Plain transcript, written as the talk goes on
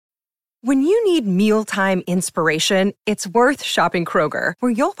When you need mealtime inspiration, it's worth shopping Kroger,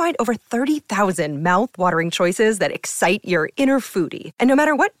 where you'll find over 30,000 mouth-watering choices that excite your inner foodie. And no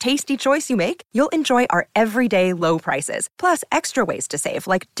matter what tasty choice you make, you'll enjoy our everyday low prices, plus extra ways to save,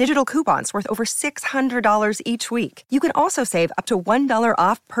 like digital coupons worth over $600 each week. You can also save up to $1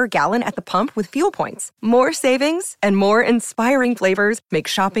 off per gallon at the pump with fuel points. More savings and more inspiring flavors make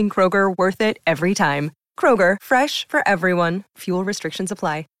shopping Kroger worth it every time. Kroger, fresh for everyone. Fuel restrictions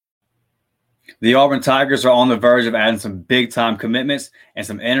apply. The Auburn Tigers are on the verge of adding some big-time commitments and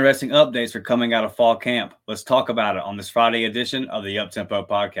some interesting updates for coming out of fall camp. Let's talk about it on this Friday edition of the Uptempo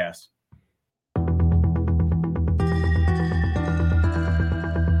Podcast.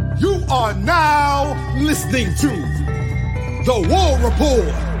 You are now listening to the War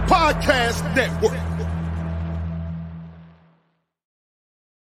Report Podcast Network.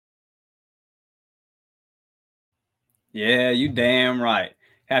 Yeah, you damn right.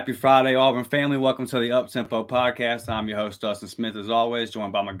 Happy Friday, Auburn family. Welcome to the Uptempo Podcast. I'm your host, Dustin Smith, as always,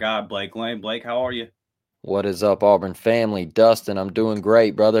 joined by my guy, Blake Lane. Blake, how are you? What is up, Auburn family? Dustin, I'm doing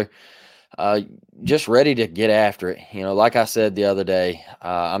great, brother. Just ready to get after it. You know, like I said the other day,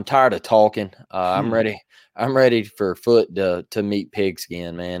 I'm tired of talking. I'm ready for foot to meet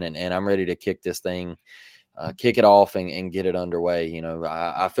pigskin, man, and I'm ready to kick this thing, kick it off and get it underway. You know,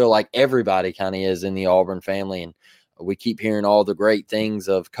 I feel like everybody kind of is in the Auburn family, and we keep hearing all the great things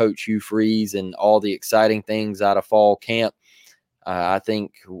of Coach Hugh Freeze and all the exciting things out of fall camp. I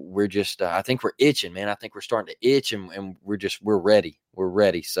think we're itching, man. I think we're starting to itch, and we're ready. We're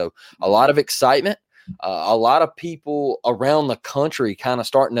ready. So a lot of excitement. A lot of people around the country kind of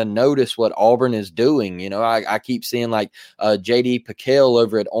starting to notice what Auburn is doing. You know, I keep seeing like JD Piquel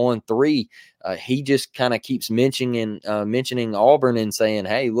over at On3. He just kind of keeps mentioning Auburn and saying,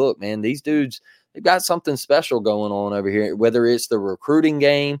 hey, look, man, these dudes, they've got something special going on over here, whether it's the recruiting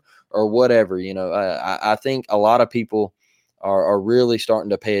game or whatever. You know, I think a lot of people are really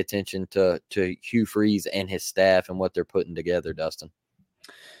starting to pay attention to Hugh Freeze and his staff and what they're putting together, Dustin.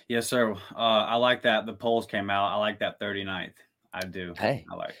 Yes, sir. I like that. The polls came out. I like that 39th. I do. Hey,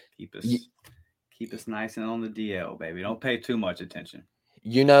 I like keep us nice and on the DL, baby. Don't pay too much attention.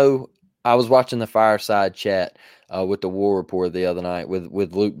 You know, I was watching the fireside chat with the War Report the other night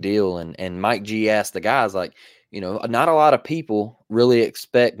with Luke Deal, and Mike G asked the guys, like, you know, not a lot of people really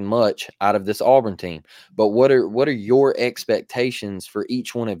expect much out of this Auburn team, but what are your expectations for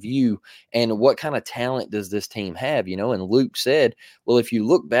each one of you, and what kind of talent does this team have? You know, and Luke said, well, if you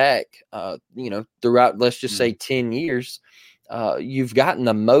look back, you know, throughout, let's just say 10 years, you've gotten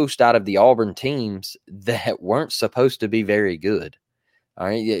the most out of the Auburn teams that weren't supposed to be very good. All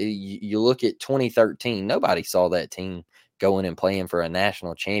right, you look at 2013. Nobody saw that team going and playing for a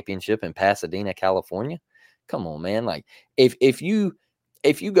national championship in Pasadena, California. Come on, man. Like if you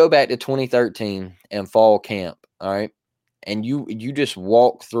go back to 2013 and fall camp, all right, and you just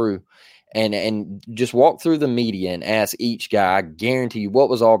walk through and just walk through the media and ask each guy, I guarantee you, what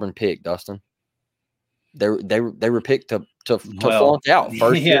was Auburn picked, Dustin? They were picked to flunk out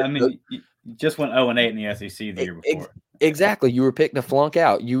first. Yeah, I mean, you just went 0-8 in the SEC the year before. Exactly. You were picked to flunk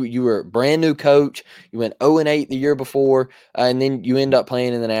out. You were a brand new coach. You went 0-8 the year before, and then you end up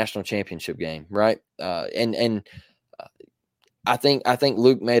playing in the national championship game, right? And I think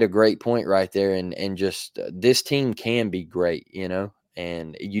Luke made a great point right there, and just this team can be great, you know,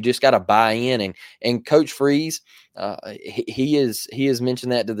 and you just got to buy in. And Coach Freeze, he has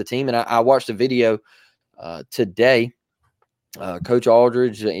mentioned that to the team, and I watched a video today. Coach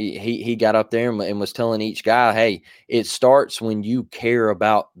Aldridge, he got up there and was telling each guy, hey, it starts when you care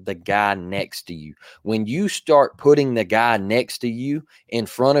about the guy next to you. When you start putting the guy next to you in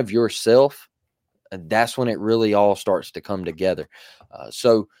front of yourself, that's when it really all starts to come together.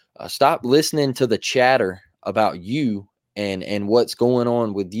 So stop listening to the chatter about you and what's going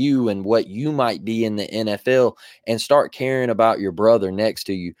on with you and what you might be in the NFL, and start caring about your brother next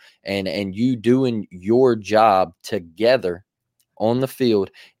to you and you doing your job together on the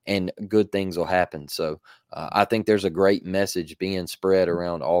field, and good things will happen. So I think there's a great message being spread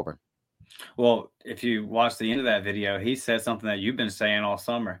around Auburn. Well, if you watch the end of that video, he said something that you've been saying all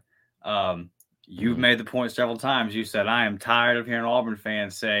summer. You've made the point several times. You said, I am tired of hearing Auburn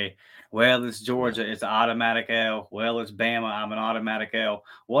fans say, well, it's Georgia, it's an automatic L. Well, it's Bama, I'm an automatic L.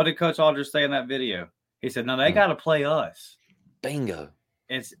 What did Coach Aldridge say in that video? He said, no, they got to play us. Bingo.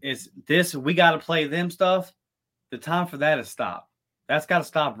 It's this, we got to play them stuff. The time for that is stopped. That's got to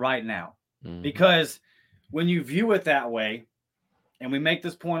stop right now. Because when you view it that way, and we make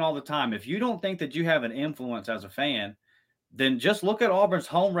this point all the time, if you don't think that you have an influence as a fan, then just look at Auburn's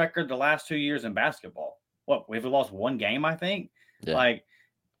home record the last 2 years in basketball. What, we've lost one game, I think? Yeah. Like,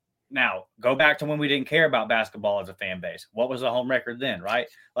 Now, go back to when we didn't care about basketball as a fan base. What was the home record then, right?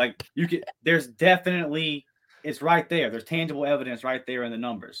 Like there's definitely, it's right there. There's tangible evidence right there in the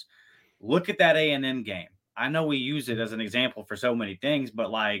numbers. Look at that A&M game. I know we use it as an example for so many things,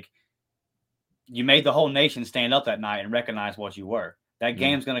 but like you made the whole nation stand up that night and recognize what you were. That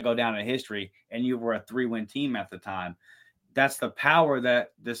game's going to go down in history, and you were a 3-win team at the time. That's the power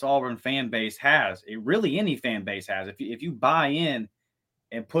that this Auburn fan base has. It really any fan base has. If you buy in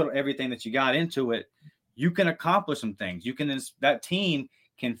and put everything that you got into it, you can accomplish some things. That team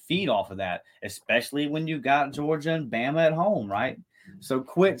can feed off of that, especially when you got Georgia and Bama at home, right? So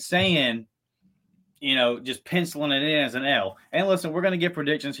quit saying, just penciling it in as an L. And listen, we're going to get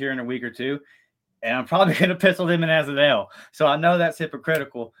predictions here in a week or two, and I'm probably going to pencil them in as an L. So I know that's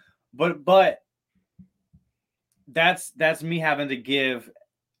hypocritical, but that's me having to give.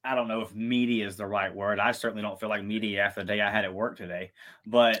 I don't know if media is the right word. I certainly don't feel like media after the day I had at work today.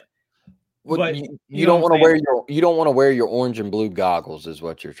 But you don't want to wear your orange and blue goggles, is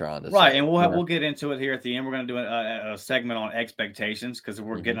what you're trying to say. Right, and we'll get into it here at the end. We're going to do a segment on expectations because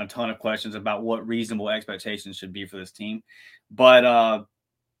we're getting a ton of questions about what reasonable expectations should be for this team. But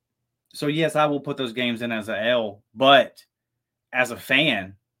so yes, I will put those games in as an L. But as a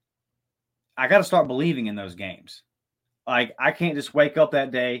fan, I got to start believing in those games. Like, I can't just wake up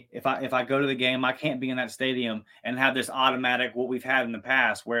that day. If I go to the game, I can't be in that stadium and have this automatic what we've had in the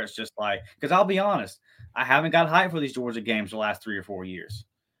past where it's just like, because I'll be honest, I haven't got hyped for these Georgia games the last 3 or 4 years.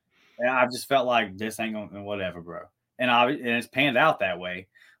 And I've just felt like this ain't going to whatever, bro. And it's panned out that way.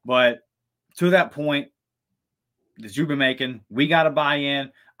 But to that point that you've been making, we got to buy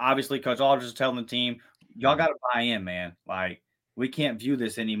in. Obviously, Coach Aldridge is telling the team, y'all got to buy in, man. Like, we can't view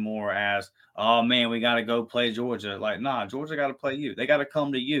this anymore as, oh, man, we got to go play Georgia. Like, nah, Georgia got to play you. They got to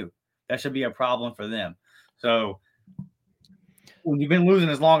come to you. That should be a problem for them. So when you've been losing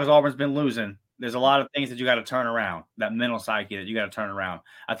as long as Auburn's been losing, there's a lot of things that you got to turn around, that mental psyche that you got to turn around.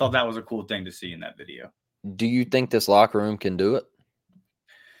 I thought that was a cool thing to see in that video. Do you think this locker room can do it?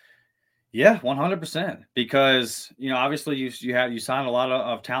 Yeah, 100%. Because, obviously you signed a lot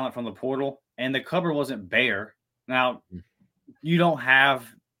of talent from the portal, and the cupboard wasn't bare. Now, you don't have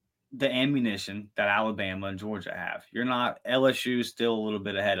the ammunition that Alabama and Georgia have. You're not. LSU still a little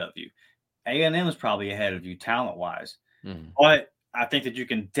bit ahead of you. A&M is probably ahead of you talent-wise. But I think that you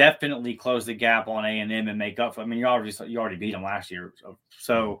can definitely close the gap on A&M and make up for. I mean, you already beat them last year.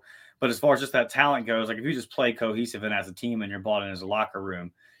 So, but as far as just that talent goes, like if you just play cohesive and as a team and you're bought in as a locker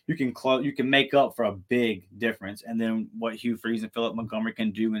room, you can make up for a big difference. And then what Hugh Freeze and Philip Montgomery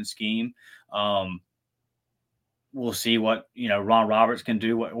can do in scheme. We'll see what, Ron Roberts can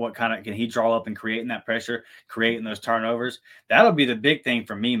do. What kind of can he draw up and creating that pressure, creating those turnovers? That'll be the big thing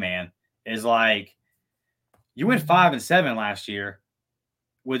for me, man, is like you went 5-7 last year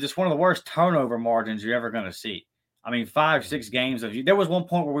with just one of the worst turnover margins you're ever going to see. I mean, 5-6 games of you. There was one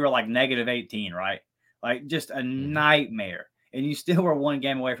point where we were like -18, right? Like just a nightmare. And you still were one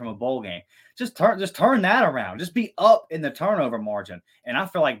game away from a bowl game. Just turn that around. Just be up in the turnover margin. And I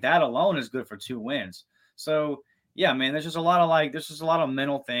feel like that alone is good for 2 wins. So, yeah, man, there's just a lot of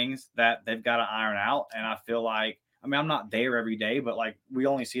mental things that they've got to iron out. And I feel like, I'm not there every day, but like we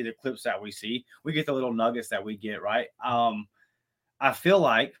only see the clips that we see. We get the little nuggets that we get, right? I feel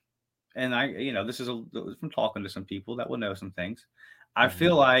like, and this is from talking to some people that will know some things. I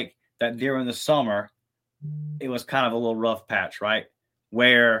feel like that during the summer, it was kind of a little rough patch, right?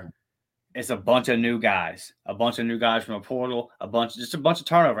 Where it's a bunch of new guys from a portal, a bunch of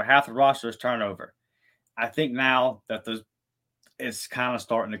turnover. Half the roster is turnover. I think now that it's kind of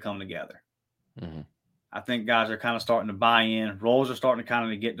starting to come together. I think guys are kind of starting to buy in. Roles are starting to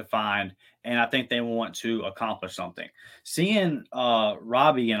kind of get defined, and I think they want to accomplish something. Seeing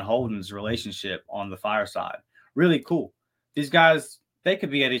Robbie and Holden's relationship on the fireside, really cool. These guys, they could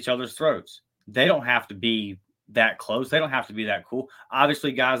be at each other's throats. They don't have to be that close. They don't have to be that cool.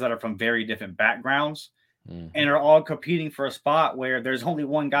 Obviously, guys that are from very different backgrounds and are all competing for a spot where there's only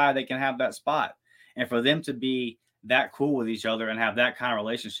one guy that can have that spot. And for them to be that cool with each other and have that kind of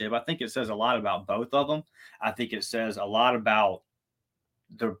relationship, I think it says a lot about both of them. I think it says a lot about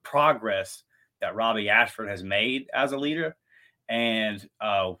the progress that Robbie Ashford has made as a leader, and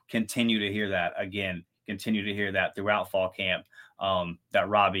continue to hear that throughout fall camp, that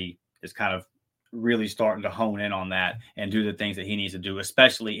Robbie is kind of really starting to hone in on that and do the things that he needs to do,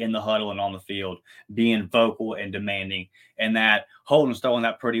 especially in the huddle and on the field, being vocal and demanding, and that Holden's throwing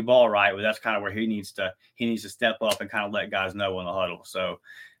that pretty ball right. Well, that's kind of where he needs to step up and kind of let guys know in the huddle. So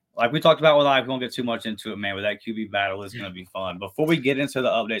like we talked about with live, we won't get too much into it, man, but that QB battle is going to be fun. Before we get into the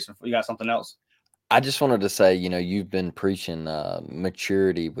updates, you got something else? I just wanted to say, you've been preaching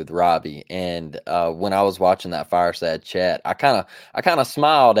maturity with Robbie, and when I was watching that fireside chat, I kind of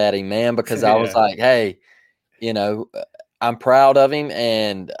smiled at him, man, because I was Yeah. like, hey, you know, uh, I'm proud of him,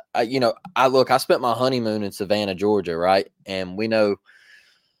 and I spent my honeymoon in Savannah, Georgia, right, and we know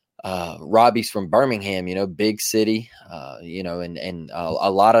Robbie's from Birmingham, big city, and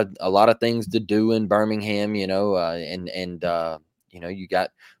a lot of things to do in Birmingham, you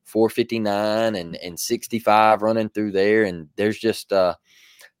got 459 and 65 running through there, and there's a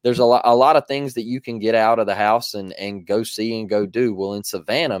lot of things that you can get out of the house and go see and go do. Well, in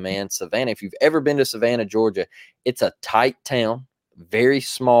Savannah, man, Savannah, if you've ever been to Savannah, Georgia, it's a tight town, very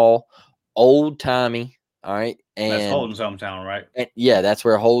small, old timey. All right, That's Holden's hometown, right? and yeah, that's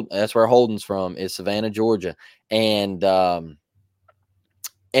where Holden's from, is Savannah, Georgia, and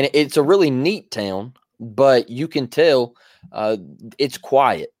it's a really neat town, but you can tell uh, it's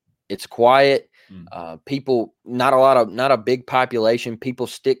quiet. It's quiet. People, not a big population. People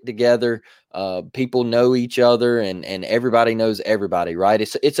stick together. People know each other, and everybody knows everybody. Right?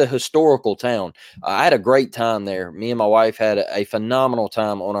 It's a historical town. I had a great time there. Me and my wife had a phenomenal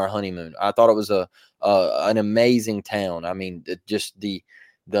time on our honeymoon. I thought it was an amazing town. I mean, just the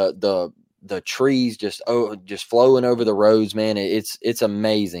trees just flowing over the roads, man. It's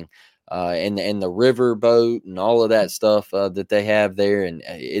amazing. And the river boat and all of that stuff that they have there, and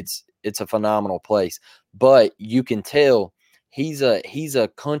it's a phenomenal place. But you can tell he's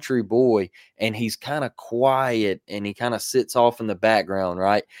a country boy, and he's kind of quiet, and he kind of sits off in the background,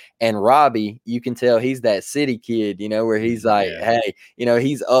 right? And Robbie, you can tell he's that city kid, where he's like, Yeah. hey,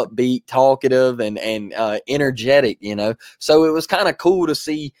 he's upbeat, talkative, and energetic, So it was kind of cool to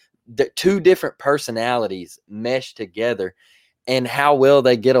see the two different personalities mesh together and how well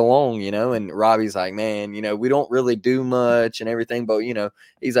they get along, and Robbie's like, man, we don't really do much and everything, but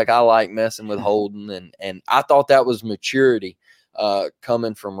he's like, I like messing with Holden, and I thought that was maturity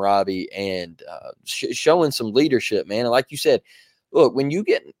coming from Robbie, and showing some leadership, man. And like you said, look, when you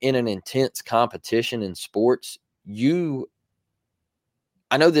get in an intense competition in sports, I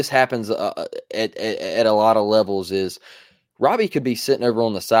know this happens at a lot of levels, is Robbie could be sitting over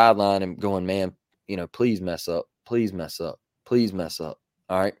on the sideline and going, man, please mess up, please mess up, please mess up.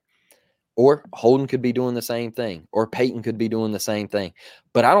 All right. Or Holden could be doing the same thing, or Peyton could be doing the same thing.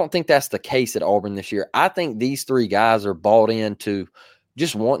 But I don't think that's the case at Auburn this year. I think these three guys are bought into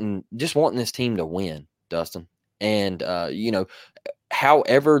just wanting this team to win, Dustin. And,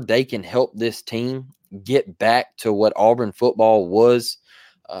 however they can help this team get back to what Auburn football was,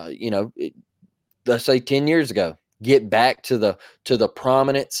 let's say 10 years ago, get back to the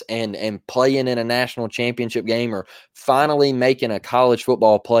prominence and playing in a national championship game, or finally making a college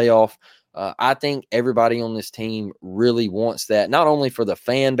football playoff. I think everybody on this team really wants that, not only for the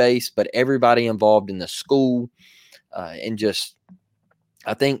fan base, but everybody involved in the school. And just,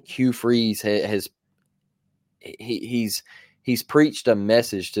 I think Hugh Freeze he's preached a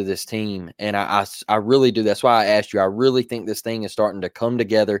message to this team, and I really do. That's why I asked you. I really think this thing is starting to come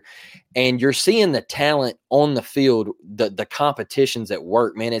together, and you're seeing the talent on the field, the competitions at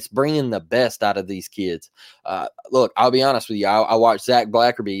work, man. It's bringing the best out of these kids. Look, I'll be honest with you. I watched Zach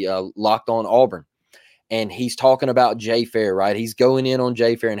Blackerby, Locked On Auburn, and he's talking about Jay Fair, right? He's going in on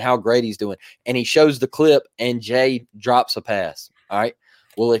Jay Fair and how great he's doing, and he shows the clip, and Jay drops a pass. All right.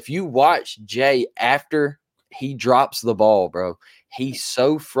 Well, if you watch Jay after he drops the ball, bro, he's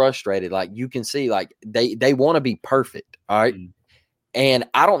so frustrated. Like, you can see, like, they want to be perfect. All right. And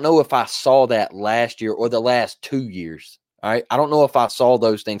I don't know if I saw that last year or the last 2 years. All right. I don't know if I saw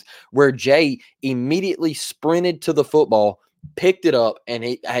those things where Jay immediately sprinted to the football, picked it up, and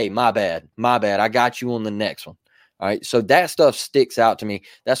hey, my bad. I got you on the next one. All right. So that stuff sticks out to me.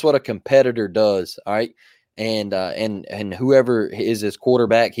 That's what a competitor does. All right. And whoever is his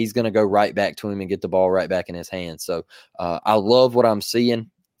quarterback, he's going to go right back to him and get the ball right back in his hands. So I love what I'm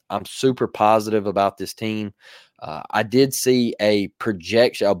seeing. I'm super positive about this team. I did see a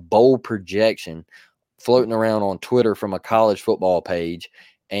bold projection floating around on Twitter from a college football page,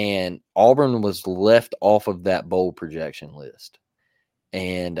 and Auburn was left off of that bold projection list.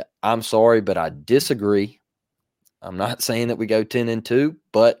 And I'm sorry, but I disagree. I'm not saying that we go 10-2,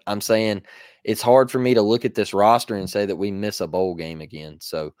 but I'm saying it's hard for me to look at this roster and say that we miss a bowl game again.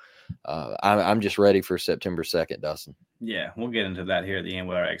 So I'm just ready for September 2nd, Dustin. Yeah, we'll get into that here at the end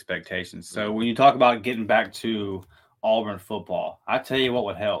with our expectations. So when you talk about getting back to Auburn football, I tell you what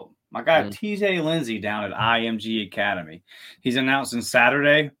would help. My guy TJ Lindsay down at IMG Academy. He's announcing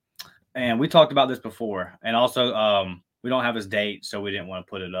Saturday, and we talked about this before. And also We don't have his date, so we didn't want to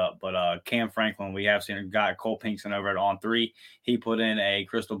put it up. But Cam Franklin, we have seen a guy, Cole Pinkson, over at On3. He put in a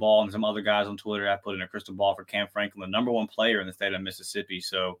crystal ball, and some other guys on Twitter have put in a crystal ball for Cam Franklin, the number one player in the state of Mississippi.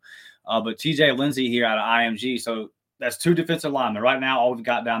 So, but TJ Lindsey here out of IMG. So that's 2 defensive linemen. Right now, all we've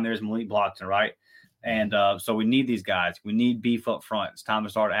got down there is Malik Blockton, right? And so we need these guys. We need beef up front. It's time to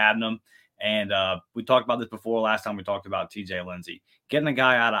start adding them. And we talked about this before last time we talked about TJ Lindsey. Getting a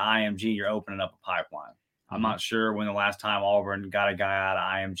guy out of IMG, you're opening up a pipeline. I'm not sure when the last time Auburn got a guy out of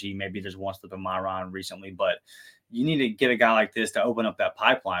IMG. Maybe there's one slip in my run recently, but you need to get a guy like this to open up that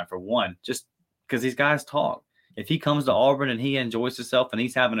pipeline for one, just because these guys talk. If he comes to Auburn and he enjoys himself and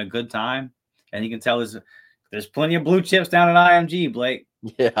he's having a good time, and he can tell there's plenty of blue chips down at IMG, Blake.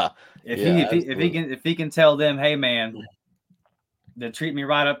 Yeah. If he can tell them, hey man, they treat me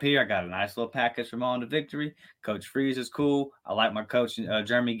right up here. I got a nice little package from On to Victory. Coach Freeze is cool. I like my coach,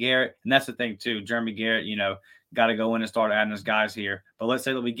 Jeremy Garrett. And that's the thing, too. Jeremy Garrett, got to go in and start adding his guys here. But let's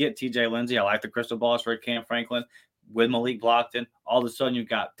say that we get TJ Lindsey. I like the crystal balls for Cam Franklin with Malik Blockton. All of a sudden, you've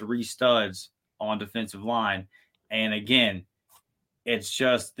got 3 studs on defensive line. And again, it's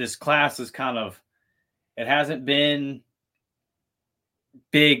just this class is it hasn't been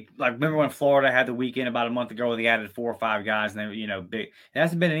big. Like, remember when Florida had the weekend about a month ago where they added 4 or 5 guys and they big. It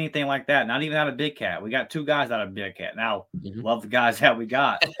hasn't been anything like that. Not even out of Big Cat. We got 2 guys out of Big Cat. Now, love the guys that we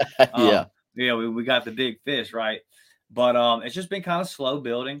got. Yeah. We got the big fish, right? But it's just been kind of slow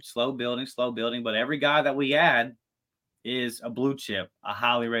building. But every guy that we add is a blue chip, a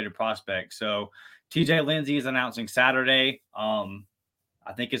highly rated prospect. So TJ Lindsey is announcing Saturday.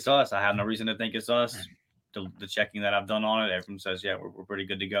 I think it's us. I have no reason to think it's us. The checking that I've done on it, everyone says, yeah, we're pretty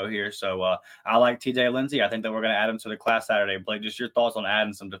good to go here. So I like TJ Lindsey. I think that we're going to add him to the class Saturday. Blake, just your thoughts on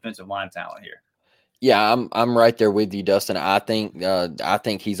adding some defensive line talent here. Yeah, I'm right there with you, Dustin. I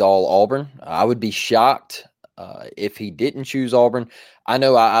think he's all Auburn. I would be shocked if he didn't choose Auburn. I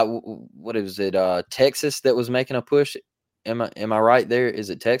know what is it? Texas that was making a push. Am I right there? Is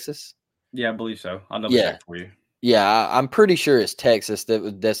it Texas? Yeah, I believe so. I'll double check for you. Yeah, I'm pretty sure it's Texas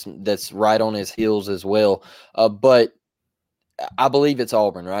that's right on his heels as well. But I believe it's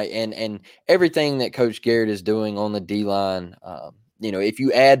Auburn, right? And everything that Coach Garrett is doing on the D-line, if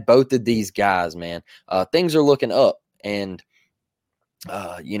you add both of these guys, man, things are looking up. And,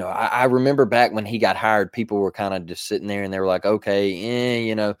 I remember back when he got hired, people were kind of just sitting there and they were like,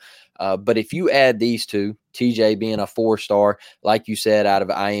 okay, but if you add these 2, TJ being a 4-star, like you said, out of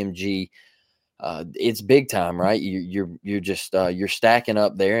IMG, it's big time, right? You're just you're stacking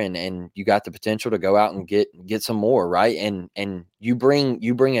up there, and you got the potential to go out and get some more, right? And you bring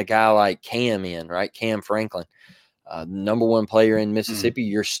a guy like Cam in, right? Cam Franklin, number 1 player in Mississippi.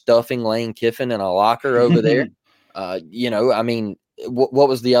 You're stuffing Lane Kiffin in a locker over there. What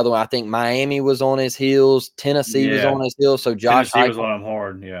was the other one? I think Miami was on his heels. Tennessee was on his heels. So Josh Tennessee was on him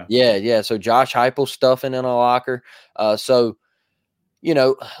hard. Yeah. So Josh Heupel stuffing in a locker.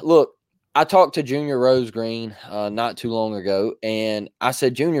 Look. I talked to Junior Rose Green not too long ago, and I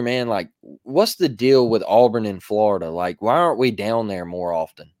said, Junior, man, like, what's the deal with Auburn and Florida? Like, why aren't we down there more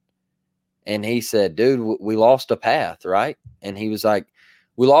often? And he said, dude, we lost a path, right? And he was like,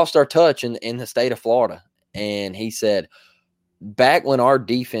 we lost our touch in the state of Florida. And he said, back when our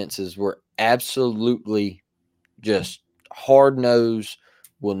defenses were absolutely just hard-nosed,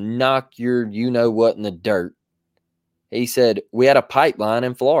 will knock your you-know-what in the dirt, he said, we had a pipeline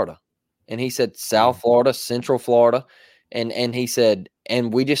in Florida. And he said, South Florida, Central Florida. And he said,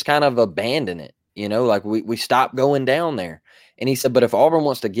 and we just kind of abandoned it, like we stopped going down there. And he said, but if Auburn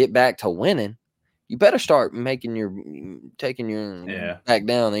wants to get back to winning, you better start taking your back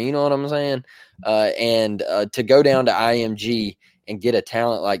down there. You know what I'm saying? And to go down to IMG and get a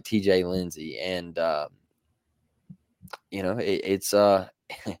talent like TJ Lindsey. And, it's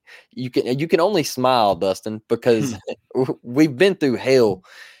you can only smile, Dustin, because we've been through hell.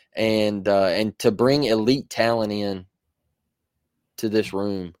 And to bring elite talent in to this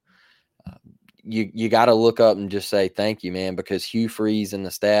room, you got to look up and just say thank you, man, because Hugh Freeze and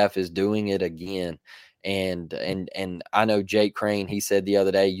the staff is doing it again. And I know Jake Crane, he said the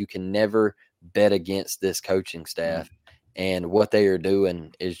other day, you can never bet against this coaching staff, and what they are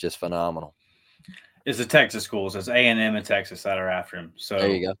doing is just phenomenal. It's the Texas schools. It's A&M and Texas that are after him. So there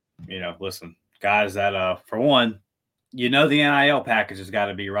you go. Listen, guys, that for one, the NIL package has got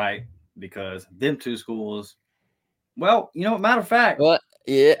to be right, because them 2 schools, well, matter of fact. What?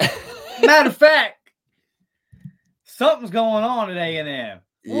 Yeah. Matter of fact, something's going on at A&M.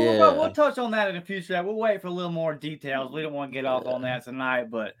 Yeah. We'll touch on that in the future. We'll wait for a little more details. We don't want to get off on that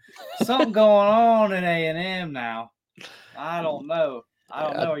tonight, but something going on at A&M now. I don't know. I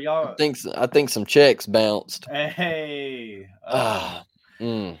don't know. Y'all. I think some checks bounced. Hey.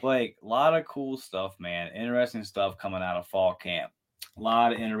 Blake, a lot of cool stuff, man. Interesting stuff coming out of fall camp. A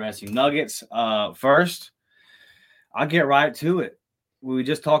lot of interesting nuggets. First, I'll get right to it. We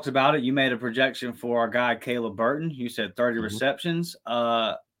just talked about it. You made a projection for our guy, Caleb Burton. You said 30 receptions.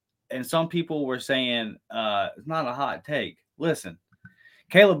 And some people were saying it's not a hot take. Listen,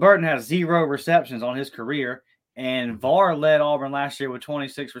 Caleb Burton has 0 receptions on his career, and VAR led Auburn last year with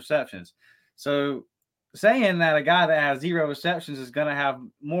 26 receptions. So saying that a guy that has 0 receptions is going to have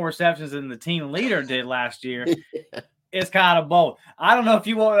more receptions than the team leader did last year is kind of bold. I don't know if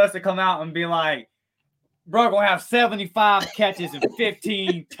you want us to come out and be like, bro, going to have 75 catches and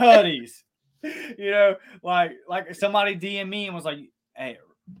 15 tutties. You know, like somebody DM me and was like, hey,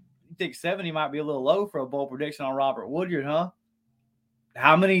 you think 70 might be a little low for a bold prediction on Robert Woodyard, huh?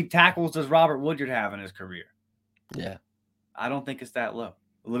 How many tackles does Robert Woodyard have in his career? Yeah. I don't think it's that low.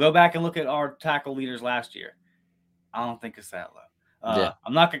 We'll go back and look at our tackle leaders last year. I don't think it's that low.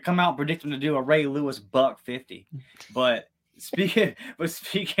 I'm not gonna come out and predict him to do a Ray Lewis buck 50, but speaking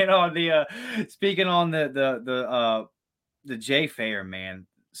on the J Fair, man,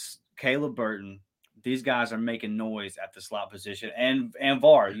 Caleb Burton, these guys are making noise at the slot position and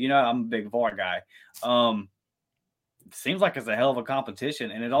VAR. You know, I'm a big VAR guy. It seems like it's a hell of a competition,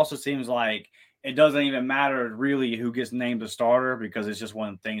 and it also seems like it doesn't even matter really who gets named a starter because it's just one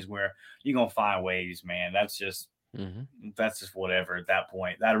of the things where you're gonna find ways, man. That's just whatever at that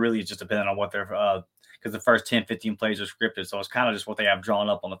point. That really is just depending on what they're because the first 10, 15 plays are scripted, so it's kind of just what they have drawn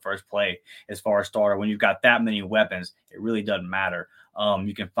up on the first play as far as starter. When you've got that many weapons, it really doesn't matter.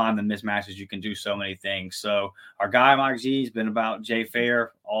 You can find the mismatches. You can do so many things. So our guy Mike G has been about Jay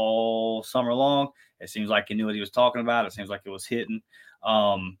Fair all summer long. It seems like he knew what he was talking about. It seems like it was hitting.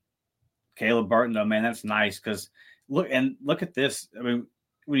 Caleb Burton, though, man, that's nice because look at this. I mean,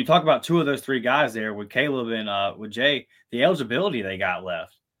 when you talk about 2 of those 3 guys there with Caleb and with Jay, the eligibility they got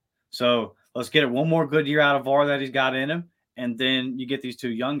left. So let's get it one more good year out of VAR that he's got in him, and then you get these 2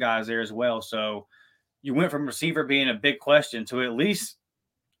 young guys there as well. So you went from receiver being a big question to at least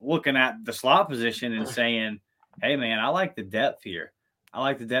looking at the slot position and saying, hey, man, I like the depth here.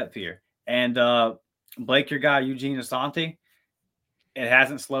 And Blake, your guy, Eugene Asante, it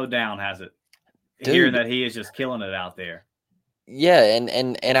hasn't slowed down, has it? Dude, hearing that he is just killing it out there. Yeah,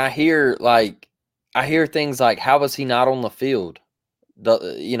 and I hear things like, how was he not on the field?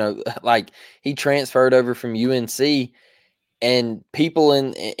 Like he transferred over from UNC, and people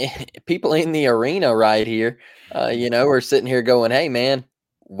in the arena right here, are sitting here going, hey man,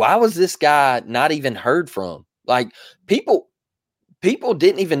 why was this guy not even heard from? Like people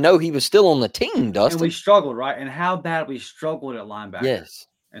didn't even know he was still on the team, Dustin. And we struggled, right? And how bad we struggled at linebacker. Yes.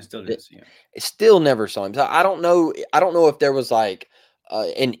 And still didn't see him. Still never saw him. So I don't know if there was like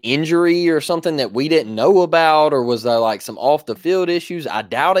an injury or something that we didn't know about, or was there like some off the field issues? I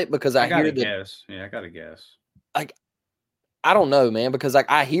doubt it because I hear that. Guess. Yeah, I gotta guess. Like, I don't know, man, because like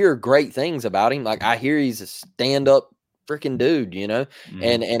I hear great things about him. Like I hear he's a stand-up freaking dude,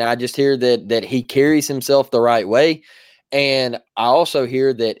 and I just hear that he carries himself the right way. And I also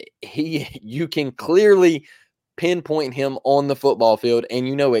hear that you can clearly pinpoint him on the football field and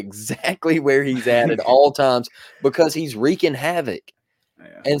you know exactly where he's at all times because he's wreaking havoc.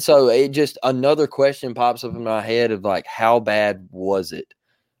 Yeah. And so it just another question pops up in my head of like, how bad was it?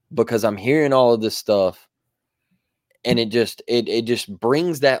 Because I'm hearing all of this stuff and it just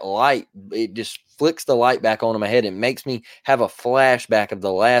brings that light. It just flicks the light back on in my head. It makes me have a flashback of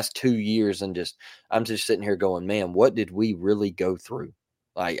the last 2 years and I'm just sitting here going, man, what did we really go through?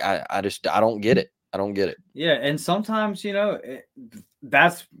 Like, I don't get it. I don't get it. Yeah, and sometimes,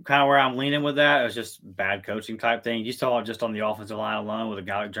 that's kind of where I'm leaning with that. It's just bad coaching type thing. You saw it just on the offensive line alone with a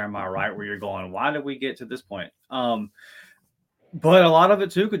guy like Jeremiah Wright where you're going, why did we get to this point? But a lot of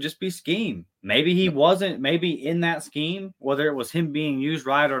it, too, could just be scheme. Maybe he wasn't in that scheme, whether it was him being used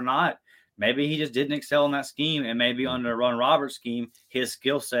right or not. Maybe he just didn't excel in that scheme, and maybe under Ron Roberts' scheme, his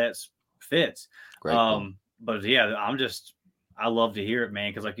skill sets fits. But, yeah, I love to hear it, man,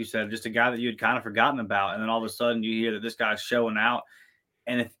 because like you said, just a guy that you had kind of forgotten about, and then all of a sudden you hear that this guy's showing out.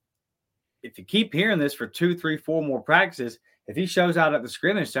 And if you keep hearing this for 2, 3, 4 more practices, if he shows out at the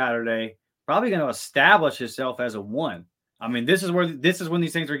scrimmage Saturday, probably going to establish himself as a 1. I mean, this is when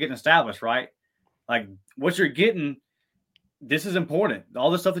these things are getting established, right? Like what you're getting, this is important. All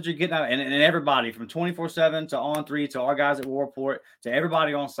the stuff that you're getting out, and everybody from 24/7 to On3 to our guys at War Report to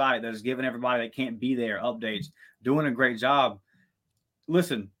everybody on site that is giving everybody that can't be there updates, doing a great job.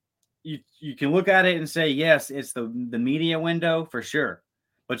 Listen, you can look at it and say, yes, it's the media window for sure.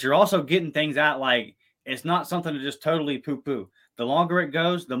 But you're also getting things out like it's not something to just totally poo-poo. the longer it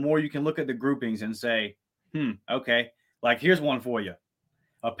goes, the more you can look at the groupings and say, okay, like here's one for you.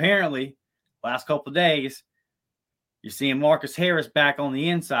 Apparently, last couple of days, you're seeing Marcus Harris back on the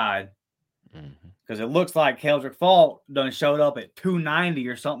inside because it looks like Keldrick Faulk done showed up at 290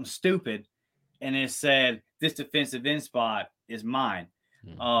 or something stupid, and it said this defensive end spot is mine.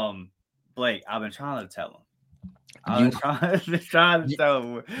 Blake, I've been trying to tell him. I've been trying to tell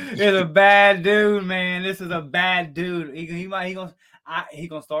him. It's a bad dude, man. This is a bad dude. He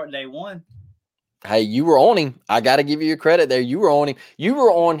gonna start day one. Hey, you were on him. I got to give you your credit there. You were on him. You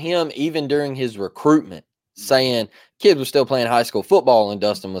were on him even during his recruitment, saying kid was still playing high school football, and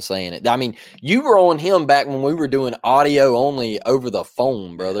Dustin was saying it. I mean, you were on him back when we were doing audio only over the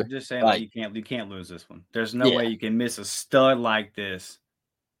phone, brother. I'm just saying, like, you can't lose this one. There's no way you can miss a stud like this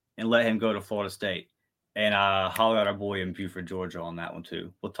and let him go to Florida State. And holler at our boy in Buford, Georgia on that one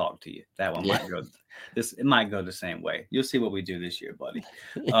too. We'll talk to you. That one might go it might go the same way. You'll see what we do this year, buddy.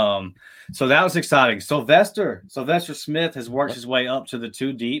 So that was exciting. Sylvester Smith has worked his way up to the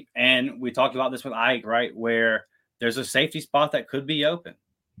 2 deep. And we talked about this with Ike, right? Where there's a safety spot that could be open.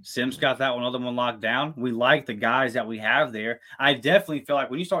 Sims got that other one locked down. We like the guys that we have there. I definitely feel like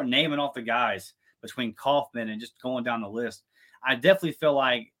when you start naming off the guys between Kaufman and just going down the list, I definitely feel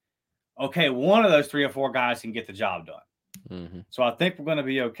like, okay, one of those 3 or 4 guys can get the job done. So I think we're going to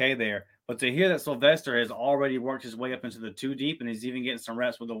be okay there. But to hear that Sylvester has already worked his way up into the 2 deep and he's even getting some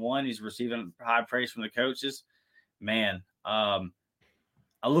reps with the 1, he's receiving high praise from the coaches. Man, I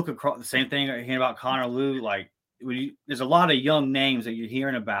look across the same thing hearing about Connor Liu. Like, there's a lot of young names that you're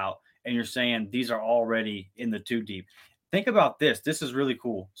hearing about, and you're saying these are already in the 2 deep. Think about this. This is really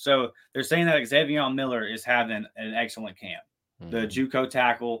cool. So they're saying that Xavier Miller is having an excellent camp. The JUCO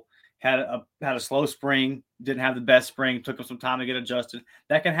tackle had a slow spring, didn't have the best spring, took him some time to get adjusted.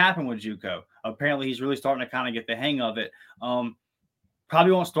 That can happen with JUCO. Apparently, he's really starting to kind of get the hang of it.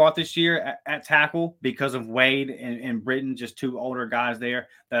 Probably won't start this year at tackle because of Wade and Britton, just 2 older guys there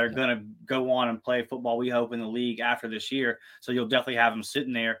that are going to go on and play football, we hope, in the league after this year. So you'll definitely have him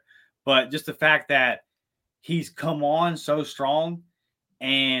sitting there. But just the fact that he's come on so strong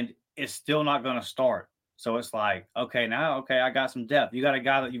and it's still not going to start. So it's like, okay, I got some depth. You got a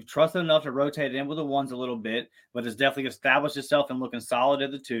guy that you've trusted enough to rotate in with the 1s a little bit, but has definitely established itself and looking solid at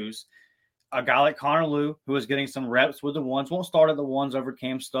the 2s. A guy like Connor Liu, who is getting some reps with the 1s, won't start at the 1s over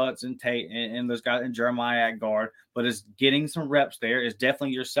Cam Stutz and Tate and those guys and Jeremiah at guard, but is getting some reps there. Is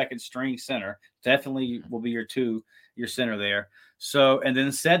definitely your second string center. Definitely will be your center there. So, and then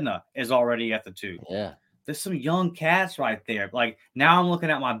Sedna is already at the 2. Yeah. There's some young cats right there. Like, now I'm looking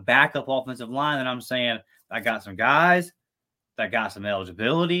at my backup offensive line and I'm saying, I got some guys that got some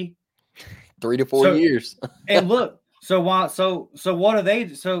eligibility. 3 to 4 years. And look, so what are they?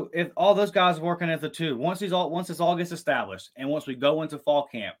 So if all those guys are working at the 2, once this all gets established, and once we go into fall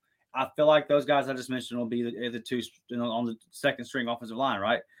camp, I feel like those guys I just mentioned will be the 2 on the second string offensive line,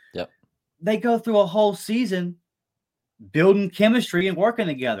 right? Yep. They go through a whole season building chemistry and working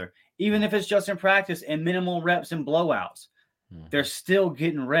together, even if it's just in practice and minimal reps and blowouts. They're still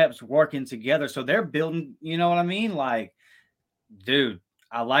getting reps working together. So they're building, you know what I mean? Like, dude,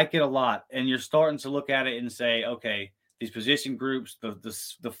 I like it a lot. And you're starting to look at it and say, okay, these position groups,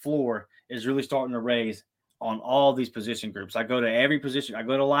 the floor is really starting to raise on all these position groups. I go to every position. I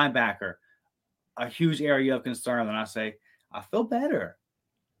go to linebacker, a huge area of concern. And I say, I feel better.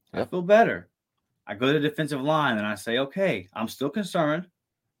 Yep. I feel better. I go to defensive line and I say, okay, I'm still concerned,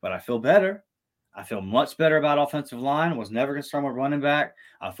 but I feel better. I feel much better about offensive line. Was never concerned with running back.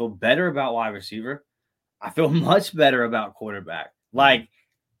 I feel better about wide receiver. I feel much better about quarterback. Like,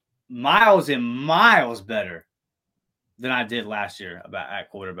 miles and miles better than I did last year at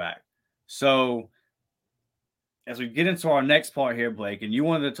quarterback. So as we get into our next part here, Blake, and you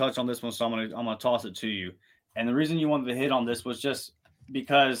wanted to touch on this one, so I'm gonna toss it to you. And the reason you wanted to hit on this was just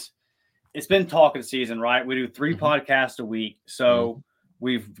because it's been talking season, right? We do 3 podcasts a week. So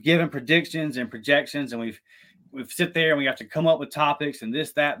we've given predictions and projections, and we've sit there and we have to come up with topics and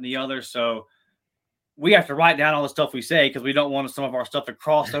this, that, and the other. So we have to write down all the stuff we say because we don't want some of our stuff to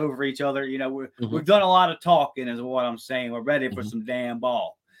cross over each other. You know, we've done a lot of talking is what I'm saying. We're ready for some damn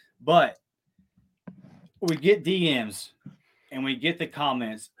ball. But we get DMs and we get the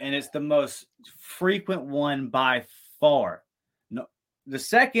comments, and it's the most frequent one by far. No, the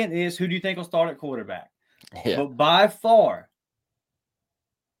second is, who do you think will start at quarterback? Yeah. But by far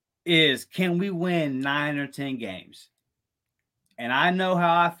is, can we win 9 or 10 games? And I know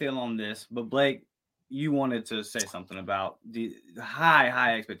how I feel on this, but Blake, you wanted to say something about the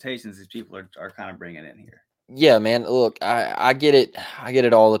high expectations these people are kind of bringing in here. Yeah, man. Look, I get it. I get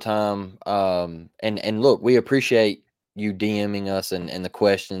it all the time. And look, we appreciate you DMing us and the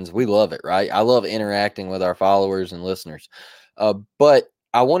questions. We love it, right? I love interacting with our followers and listeners. But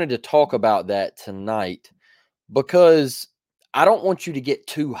I wanted to talk about that tonight because I don't want you to get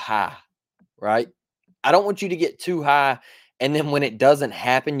too high, right? I don't want you to get too high. And then when it doesn't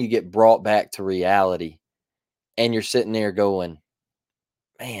happen, you get brought back to reality and you're sitting there going,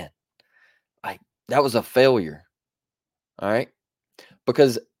 man, that was a failure. All right.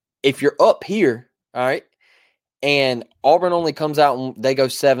 Because if you're up here, all right, and Auburn only comes out and they go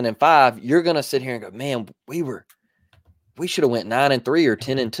 7-5, you're going to sit here and go, man, we should have went 9-3 or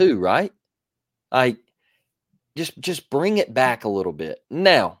 10-2, right? Like, just bring it back a little bit.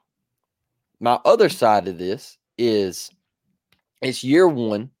 Now, my other side of this is it's year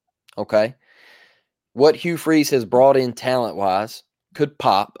one, okay? What Hugh Freeze has brought in talent-wise could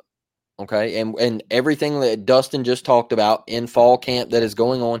pop, okay? And everything that Dustin just talked about in fall camp that is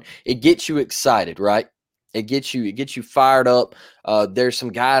going on, it gets you excited, right? It gets you fired up. There's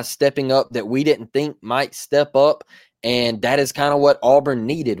some guys stepping up that we didn't think might step up. And that is kind of what Auburn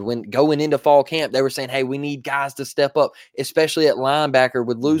needed when going into fall camp. They were saying, hey, we need guys to step up, especially at linebacker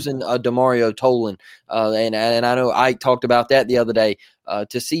with losing DeMario Tolan. And I know Ike talked about that the other day,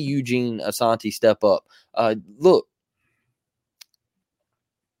 to see Eugene Asante step up. Look,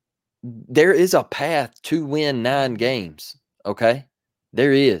 there is a path to win 9 games, okay?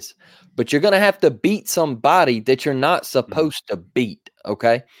 There is. But you're going to have to beat somebody that you're not supposed to beat,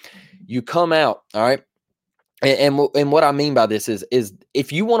 okay? You come out, all right? And what I mean by this is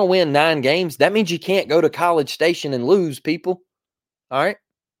if you want to win 9 games, that means you can't go to College Station and lose, people. All right?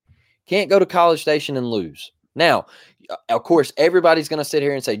 Can't go to College Station and lose. Now, of course, everybody's going to sit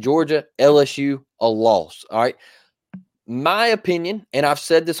here and say Georgia, LSU, a loss. All right? My opinion, and I've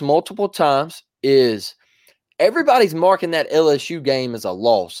said this multiple times, is everybody's marking that LSU game as a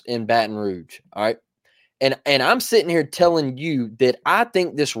loss in Baton Rouge. All right? And I'm sitting here telling you that I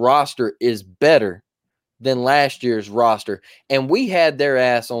think this roster is better than last year's roster, and we had their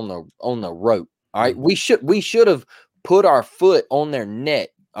ass on the rope. All right, we should have put our foot on their neck.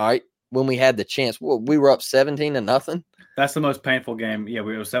 All right, when we had the chance, we were up 17-0. That's the most painful game. Yeah,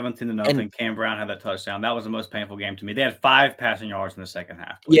 we were 17-0. Cam Brown had that touchdown. That was the most painful game to me. They had 5 passing yards in the second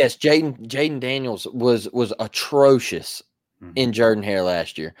half. Please. Yes, Jaden Daniels was atrocious in Jordan-Hare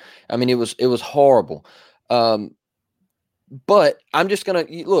last year. I mean, it was horrible. But I'm just going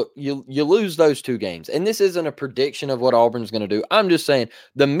to look, you lose those 2 games. And this isn't a prediction of what Auburn's going to do. I'm just saying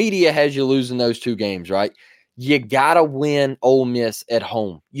the media has you losing those 2 games, right? You got to win Ole Miss at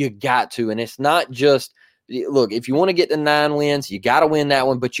home. You got to. And it's not just, look, if you want to get to 9 wins, you got to win that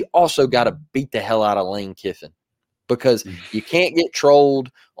one, but you also got to beat the hell out of Lane Kiffin because you can't get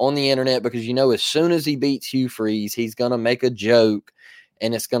trolled on the internet because, as soon as he beats Hugh Freeze, he's going to make a joke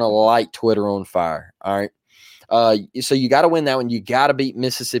and it's going to light Twitter on fire. All right. So you got to win that one. You got to beat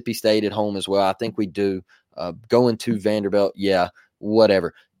Mississippi State at home as well. I think we do. Going to Vanderbilt, yeah,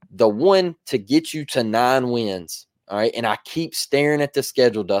 whatever. The one to get you to 9 wins, all right, and I keep staring at the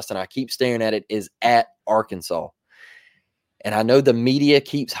schedule, Dustin. I keep staring at it, is at Arkansas. And I know the media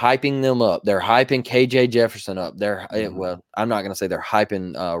keeps hyping them up. They're hyping KJ Jefferson up. Well, I'm not going to say they're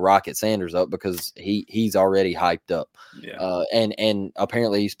hyping Rocket Sanders up because he's already hyped up. Yeah. And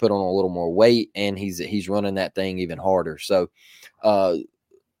apparently he's put on a little more weight and he's running that thing even harder. So,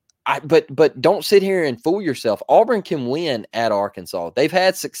 but don't sit here and fool yourself. Auburn can win at Arkansas. They've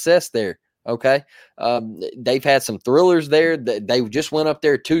had success there. Okay. They've had some thrillers there. They just went up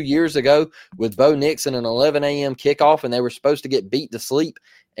there 2 years ago with Bo Nix and an 11 a.m. kickoff, and they were supposed to get beat to sleep,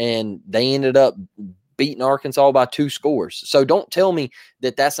 and they ended up beating Arkansas by 2 scores. So don't tell me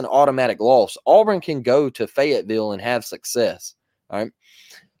that that's an automatic loss. Auburn can go to Fayetteville and have success. All right.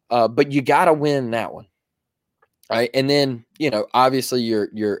 But you got to win that one. All right. And then, obviously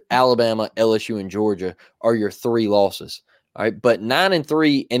your Alabama, LSU, and Georgia are your 3 losses. All right, but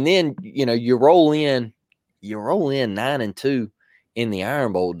 9-3, and then you roll in 9-2 in the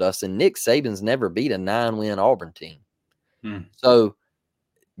Iron Bowl, Dustin. Nick Saban's never beat a 9-win Auburn team. So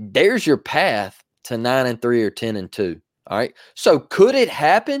there's your path to 9-3 or 10-2. All right. So could it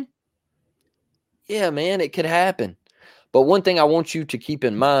happen? Yeah, man, it could happen. But one thing I want you to keep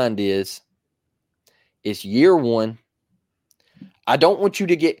in mind is it's year one. I don't want you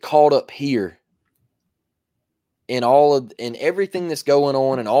to get caught up here in everything that's going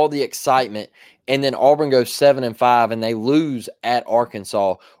on and all the excitement, and then Auburn goes 7-5 and they lose at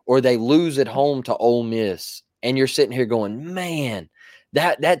Arkansas or they lose at home to Ole Miss, and you're sitting here going, man,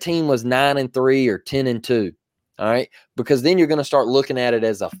 that team was 9-3 or 10-2. All right, because then you're going to start looking at it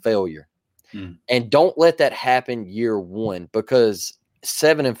as a failure, and don't let that happen year one, because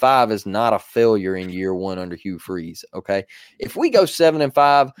 7-5 is not a failure in year one under Hugh Freeze. Okay. If we go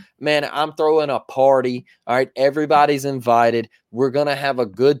 7-5, man, I'm throwing a party. All right. Everybody's invited. We're going to have a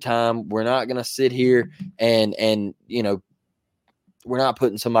good time. We're not going to sit here and, we're not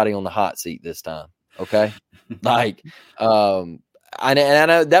putting somebody on the hot seat this time. Okay. Like, I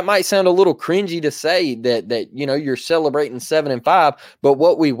know that might sound a little cringy to say that you're celebrating 7-5, but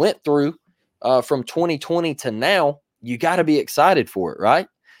what we went through from 2020 to now, you got to be excited for it, right?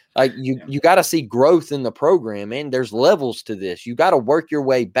 Like you got to see growth in the program, and there's levels to this. You got to work your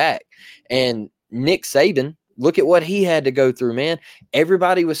way back. And Nick Saban, look at what he had to go through, man.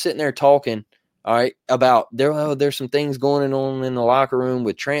 Everybody was sitting there talking, all right, about there's some things going on in the locker room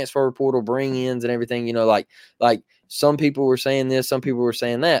with transfer portal bring-ins and everything. Like some people were saying this, some people were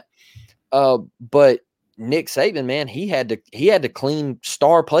saying that. But Nick Saban, man, he had to clean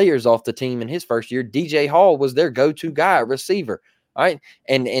star players off the team in his first year. DJ Hall was their go-to guy, receiver. All right.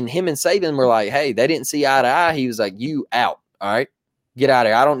 And him and Saban were like, hey, they didn't see eye to eye. He was like, you out. All right. Get out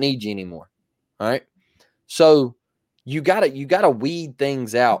of here. I don't need you anymore. All right. So you gotta weed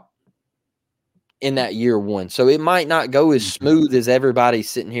things out in that year one. So it might not go as smooth as everybody's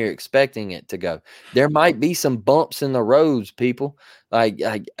sitting here expecting it to go. There might be some bumps in the roads, people. Like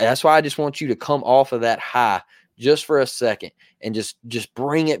that's why I just want you to come off of that high just for a second and just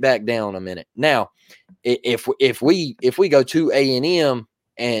bring it back down a minute. Now, if we go to A&M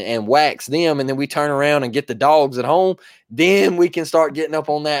and wax them, and then we turn around and get the Dogs at home, then we can start getting up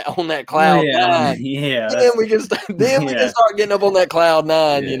on that cloud nine. Yeah. Then we can start getting up on that cloud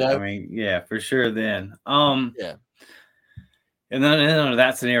nine. Yeah, I mean, yeah, for sure. Then, yeah. And then in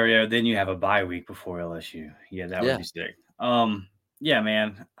that scenario, then you have a bye week before LSU. Yeah, that would be sick. Yeah,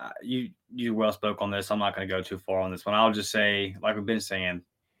 man, you well spoke on this. I'm not going to go too far on this one. I'll just say, like we've been saying,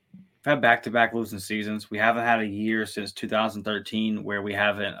 we've had back-to-back losing seasons. We haven't had a year since 2013 where we've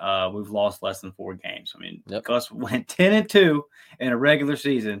lost less than 4 games. I mean, Gus went 10-2 in a regular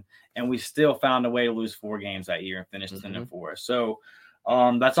season, and we still found a way to lose 4 games that year and finish 10-4. So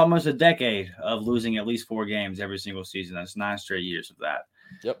that's almost a decade of losing at least 4 games every single season. That's 9 straight years of that.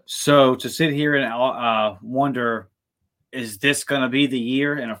 Yep. So to sit here and wonder, is this going to be the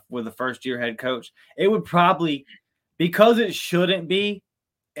year with a first-year head coach? It would probably, because it shouldn't be,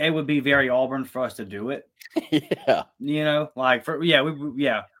 it would be very Auburn for us to do it. Yeah.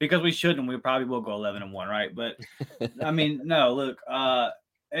 Because we shouldn't, we probably will go 11-1, right? But I mean, no, look,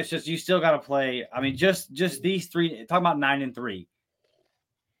 it's just, you still got to play. I mean, just these 3, talking about 9-3,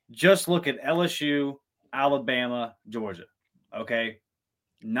 just look at LSU, Alabama, Georgia. Okay.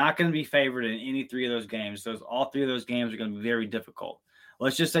 Not going to be favored in any 3 of those games. So all 3 of those games are going to be very difficult.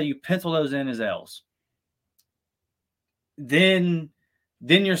 Let's just say you pencil those in as L's. Then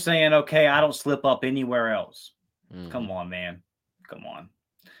you're saying, okay, I don't slip up anywhere else. Come on, man. Come on.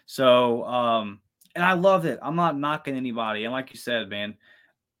 So, and I love it. I'm not knocking anybody. And like you said, man,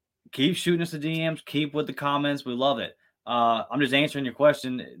 keep shooting us the DMs. Keep with the comments. We love it. I'm just answering your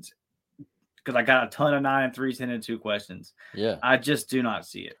question because I got a ton of 9-3, 10-2 questions. Yeah. I just do not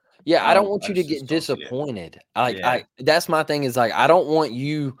see it. Yeah. I don't want you to get disappointed. That's my thing is like, I don't want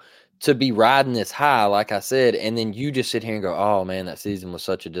you to be riding this high, like I said, and then you just sit here and go, oh man, that season was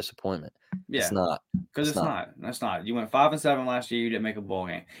such a disappointment. Yeah. It's not. Because it's not. That's not. You went 5-7 last year. You didn't make a bowl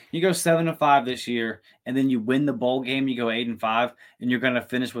game. You go 7-5 this year, and then you win the bowl game. You go 8-5, and you're going to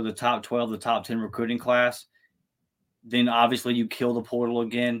finish with the top 12, the top 10 recruiting class. Then obviously you kill the portal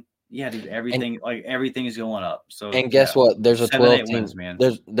again. Yeah, dude. Everything is going up. So and guess what? There's a 12 team. Wins, man.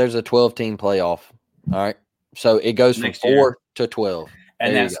 There's a 12-team playoff. All right. So it goes from 4 to 12.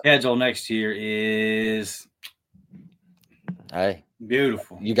 And that schedule next year is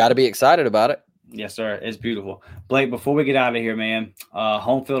beautiful. You got to be excited about it. Yes, sir. It's beautiful. Blake, before we get out of here, man,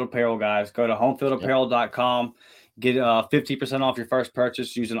 Home Field Apparel, guys, go to homefieldapparel.com. Get 50% off your first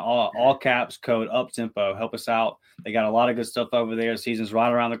purchase using all caps code UPTEMPO. Help us out. They got a lot of good stuff over there. The season's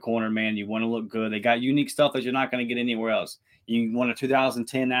right around the corner, man. You want to look good. They got unique stuff that you're not going to get anywhere else. You want a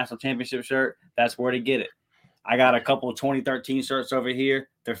 2010 National Championship shirt? That's where to get it. I got a couple of 2013 shirts over here.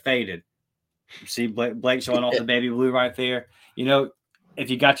 They're faded. See Blake showing off the baby blue right there. You know, if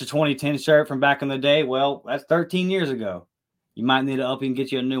you got your 2010 shirt from back in the day, well, that's 13 years ago. You might need to up and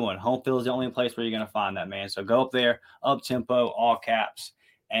get you a new one. Home Field is the only place where you're going to find that, man. So go up there, up-tempo, all caps.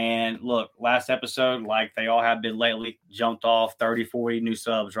 And look, last episode, like they all have been lately, jumped off 30, 40 new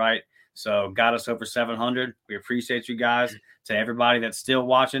subs, right? So got us over 700. We appreciate you guys. To everybody that's still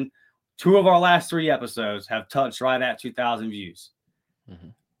watching, 2 of our last 3 episodes have touched right at 2,000 views. Mm-hmm.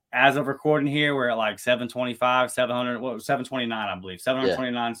 As of recording here, we're at like 729, I believe,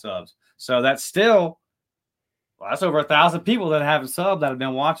 729 subs. So that's still Well, that's over 1,000 people that have subbed that have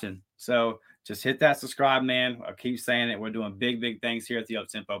been watching. So just hit that subscribe, man. I keep saying it. We're doing big things here at the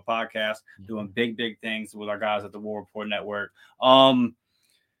Uptempo Podcast, doing big things with our guys at the War Report Network.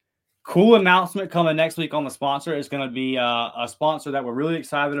 Cool announcement coming next week on the sponsor. It's going to be a sponsor that we're really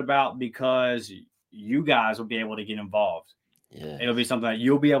excited about because you guys will be able to get involved. Yeah. It'll be something that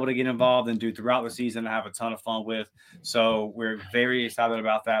you'll be able to get involved and do throughout the season and have a ton of fun with. So we're very excited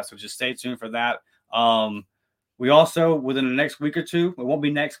about that. So just stay tuned for that. We also, within the next week or two, it won't be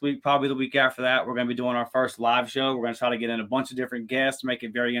next week, probably the week after that, we're going to be doing our first live show. We're going to try to get in a bunch of different guests to make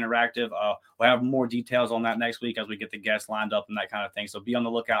it very interactive. We'll have more details on that next week as we get the guests lined up and that kind of thing. So be on the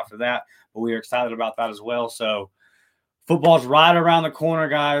lookout for that. But we are excited about that as well. So football's right around the corner,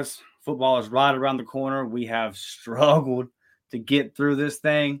 guys. Football is right around the corner. We have struggled to get through this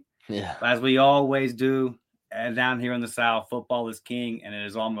thing, as we always do. And down here in the South, football is king, and it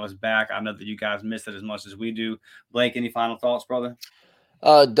is almost back. I know that you guys miss it as much as we do. Blake, any final thoughts, brother?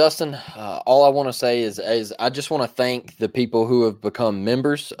 Dustin, all I want to say is I just want to thank the people who have become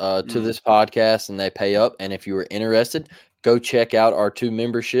members to this podcast, and they pay up. And if you were interested, go check out our 2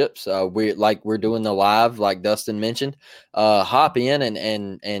 memberships. We're doing the live, like Dustin mentioned. Hop in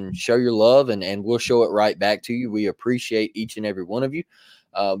and show your love, and we'll show it right back to you. We appreciate each and every one of you.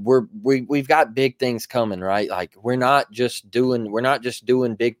 We've got big things coming, right? Like we're not just doing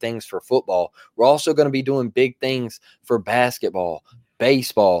big things for football. We're also going to be doing big things for basketball,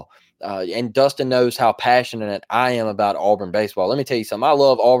 baseball. And Dustin knows how passionate I am about Auburn baseball. Let me tell you something. I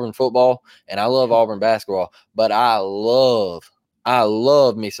love Auburn football and I love Auburn basketball, but I love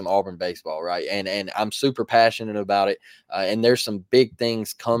me some Auburn baseball, right? And I'm super passionate about it. And there's some big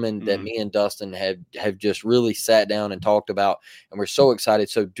things coming that me and Dustin have just really sat down and talked about, and we're so excited.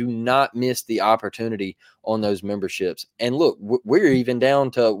 So do not miss the opportunity on those memberships. And look, we're even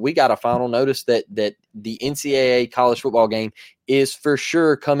down to, we got a final notice that the NCAA college football game is for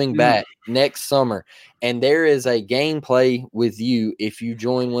sure coming back next summer. And there is a gameplay with you. If you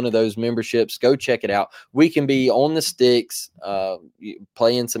join one of those memberships, go check it out. We can be on the sticks,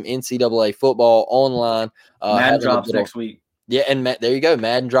 playing some NCAA football online. Madden drops next week. Yeah, and there you go.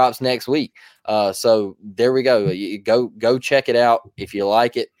 Madden drops next week. So there we go. Go check it out. If you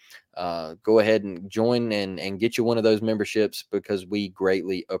like it, go ahead and join and get you one of those memberships, because we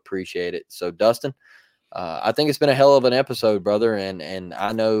greatly appreciate it. So Dustin, I think it's been a hell of an episode, brother. And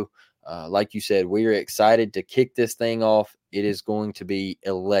I know, like you said, we are excited to kick this thing off. It is going to be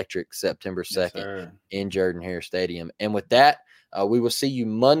electric September 2nd in Jordan-Hare Stadium. And with that, we will see you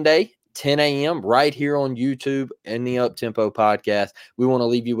Monday, 10 a.m. right here on YouTube in the Uptempo Podcast. We want to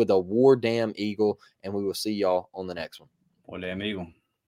leave you with a War Damn Eagle, and we will see y'all on the next one. War Damn Eagle.